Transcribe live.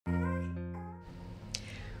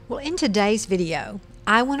Well, in today's video,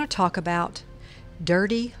 I want to talk about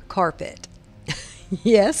dirty carpet.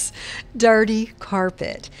 Yes, dirty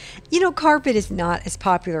carpet. You know, carpet is not as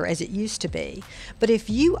popular as it used to be, but if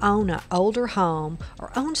you own an older home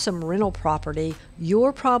or own some rental property,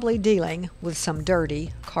 you're probably dealing with some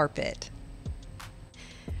dirty carpet.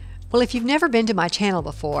 Well, if you've never been to my channel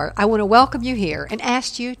before, I want to welcome you here and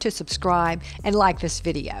ask you to subscribe and like this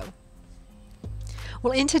video.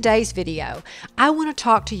 Well, in today's video, I want to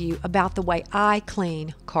talk to you about the way I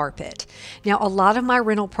clean carpet. Now, a lot of my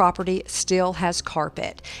rental property still has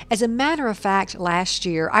carpet. As a matter of fact, last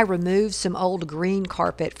year, I removed some old green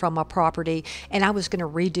carpet from my property and I was going to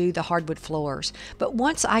redo the hardwood floors. But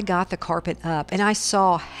once I got the carpet up and I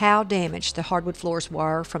saw how damaged the hardwood floors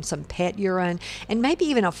were from some pet urine and maybe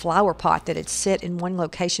even a flower pot that had sit in one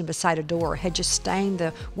location beside a door had just stained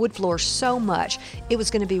the wood floors so much, it was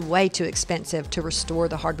going to be way too expensive to restore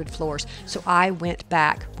the hardwood floors, so I went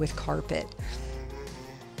back with carpet.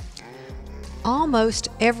 Almost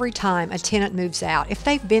every time a tenant moves out, if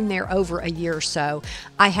they've been there over a year or so,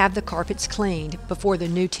 I have the carpets cleaned before the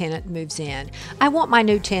new tenant moves in. I want my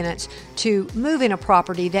new tenants to move in a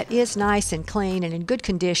property that is nice and clean and in good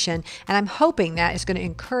condition, and I'm hoping that is going to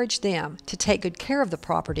encourage them to take good care of the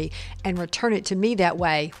property and return it to me that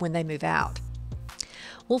way when they move out.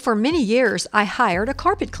 Well, for many years, I hired a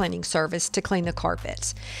carpet cleaning service to clean the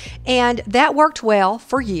carpets, and that worked well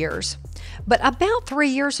for years. But about 3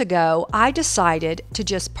 years ago, I decided to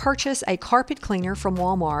just purchase a carpet cleaner from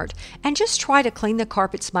Walmart and just try to clean the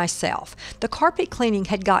carpets myself. The carpet cleaning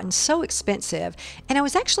had gotten so expensive, and I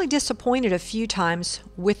was actually disappointed a few times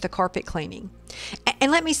with the carpet cleaning.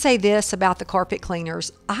 And let me say this about the carpet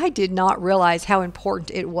cleaners. I did not realize how important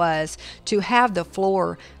it was to have the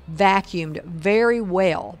floor vacuumed very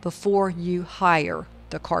well before you hire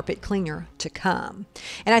the carpet cleaner to come.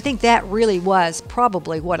 And I think that really was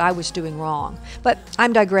probably what I was doing wrong. But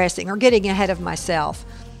I'm digressing or getting ahead of myself.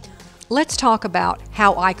 Let's talk about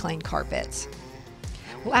how I clean carpets.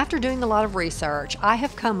 Well, after doing a lot of research, I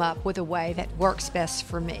have come up with a way that works best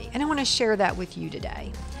for me, and I want to share that with you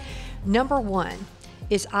today. Number one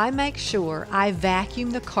is I make sure I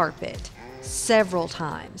vacuum the carpet several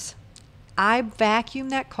times. I vacuum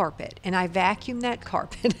that carpet and I vacuum that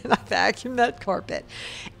carpet and I vacuum that carpet.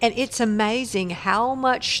 And it's amazing how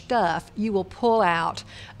much stuff you will pull out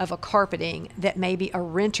of a carpeting that maybe a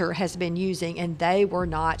renter has been using and they were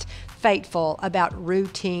not faithful about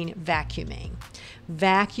routine vacuuming.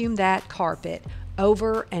 Vacuum that carpet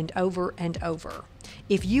over and over and over.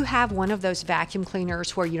 If you have one of those vacuum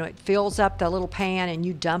cleaners where, it fills up the little pan and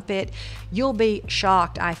you dump it, you'll be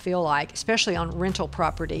shocked, I feel like, especially on rental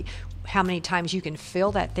property, how many times you can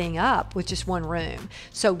fill that thing up with just one room.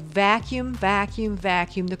 So vacuum, vacuum,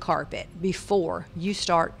 vacuum the carpet before you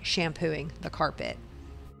start shampooing the carpet.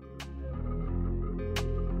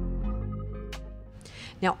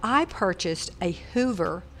 Now, I purchased a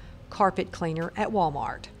Hoover carpet cleaner at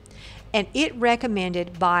Walmart, and it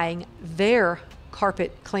recommended buying their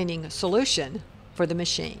carpet cleaning solution for the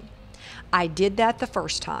machine. I did that the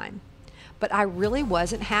first time, but I really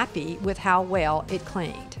wasn't happy with how well it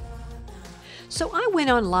cleaned. So I went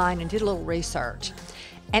online and did a little research,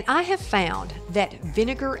 and I have found that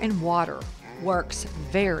vinegar and water works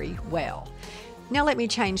very well. Now let me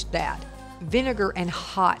change that. Vinegar and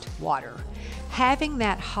hot water. Having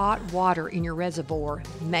that hot water in your reservoir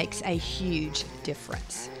makes a huge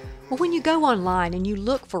difference. Well, when you go online and you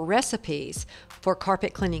look for recipes for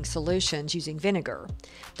carpet cleaning solutions using vinegar,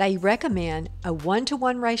 they recommend a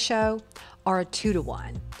 1-to-1 ratio or a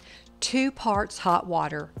 2-to-1. 2 parts hot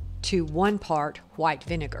water to 1 part white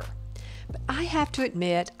vinegar. But I have to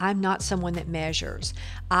admit, I'm not someone that measures.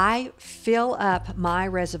 I fill up my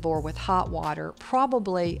reservoir with hot water,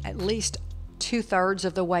 probably at least 2/3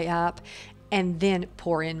 of the way up, and then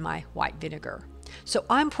pour in my white vinegar. So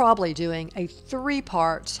I'm probably doing a 3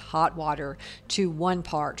 parts hot water to 1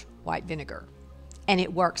 part white vinegar, and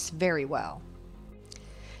it works very well.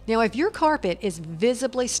 Now, if your carpet is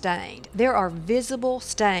visibly stained, there are visible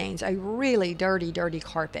stains, a really dirty, dirty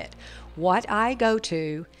carpet, what I go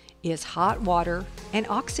to is hot water and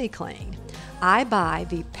OxiClean. I buy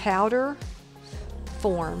the powder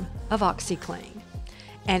form of OxiClean,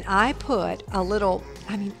 and I put a little,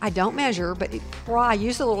 I don't measure, but I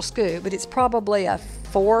use a little scoop, but it's probably a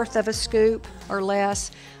 1/4 of a scoop or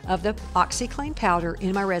less of the OxiClean powder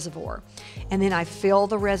in my reservoir. And then I fill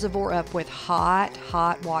the reservoir up with hot,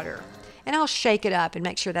 hot water. And I'll shake it up and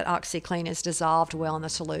make sure that OxiClean is dissolved well in the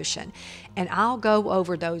solution. And I'll go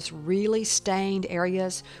over those really stained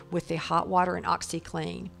areas with the hot water and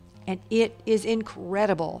OxiClean. and it is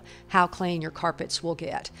incredible how clean your carpets will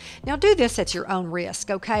get. Now do this at your own risk,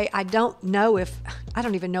 okay? I don't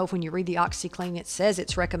even know if when you read the OxiClean it says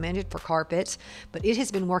it's recommended for carpets, but it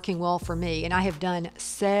has been working well for me, and I have done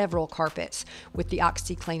several carpets with the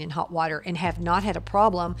OxiClean in hot water and have not had a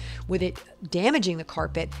problem with it damaging the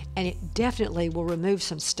carpet, and it definitely will remove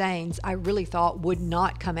some stains I really thought would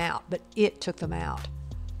not come out, but it took them out.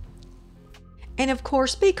 And of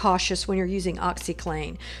course, be cautious when you're using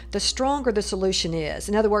OxiClean. The stronger the solution is,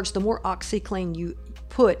 in other words, the more OxiClean you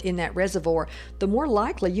put in that reservoir, the more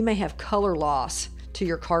likely you may have color loss to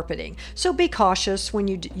your carpeting. So be cautious when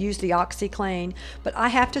you use the OxiClean. But I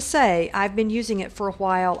have to say, I've been using it for a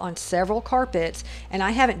while on several carpets, and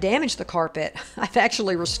I haven't damaged the carpet. I've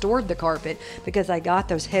actually restored the carpet because I got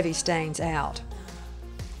those heavy stains out.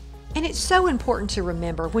 And it's so important to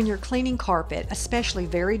remember when you're cleaning carpet, especially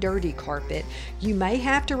very dirty carpet, you may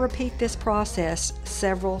have to repeat this process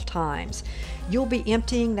several times. You'll be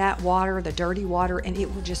emptying that water, the dirty water, and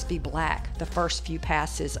it will just be black the first few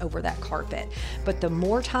passes over that carpet. But the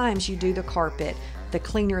more times you do the carpet, the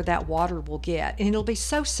cleaner that water will get. And it'll be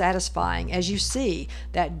so satisfying as you see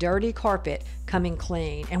that dirty carpet coming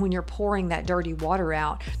clean. And when you're pouring that dirty water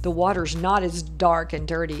out, the water's not as dark and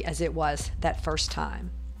dirty as it was that first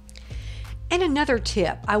time. And another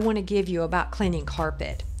tip I want to give you about cleaning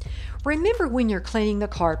carpet. Remember, when you're cleaning the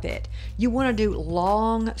carpet, you want to do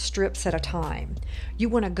long strips at a time. You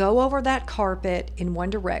want to go over that carpet in one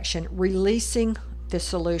direction, releasing the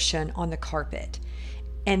solution on the carpet,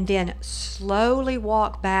 and then slowly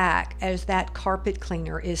walk back as that carpet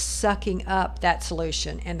cleaner is sucking up that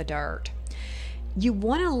solution and the dirt. You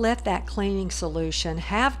want to let that cleaning solution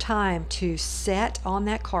have time to set on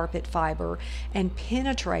that carpet fiber and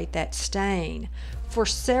penetrate that stain for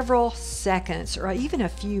several seconds or even a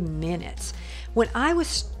few minutes. When I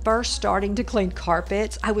was first starting to clean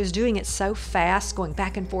carpets, I was doing it so fast, going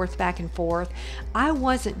back and forth, I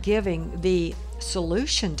wasn't giving the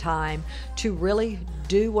solution time to really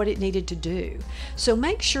do what it needed to do. So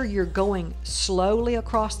make sure you're going slowly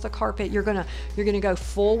across the carpet. You're gonna go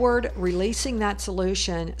forward, releasing that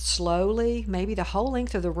solution slowly, maybe the whole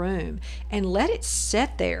length of the room, and let it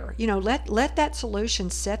sit there. You know, let that solution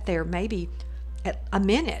sit there maybe a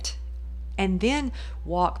minute, and then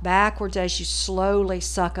walk backwards as you slowly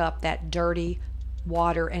suck up that dirty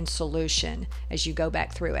water and solution as you go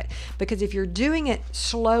back through it. Because if you're doing it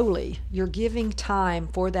slowly, you're giving time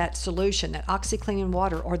for that solution, that OxiClean in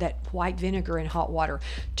water or that white vinegar in hot water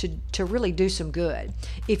to really do some good.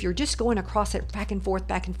 If you're just going across it back and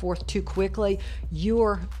forth too quickly,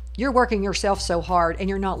 you're working yourself so hard and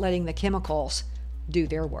you're not letting the chemicals do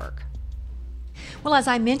their work. Well, as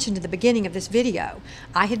I mentioned at the beginning of this video,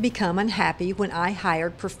 I had become unhappy when I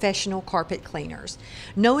hired professional carpet cleaners.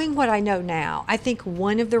 Knowing what I know now, I think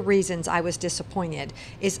one of the reasons I was disappointed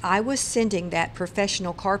is I was sending that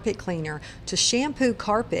professional carpet cleaner to shampoo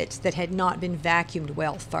carpets that had not been vacuumed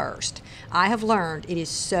well first. I have learned it is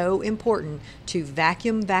so important to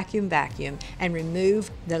vacuum, and remove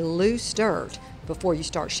the loose dirt before you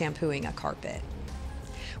start shampooing a carpet.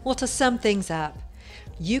 Well, to sum things up,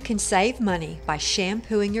 you can save money by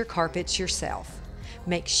shampooing your carpets yourself.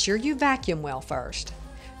 Make sure you vacuum well first.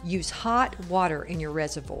 Use hot water in your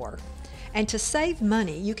reservoir. And to save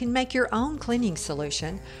money, you can make your own cleaning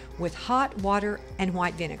solution with hot water and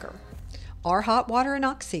white vinegar, or hot water and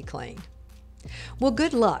OxiClean. Well,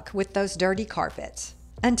 good luck with those dirty carpets.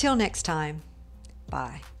 Until next time,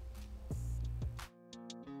 bye.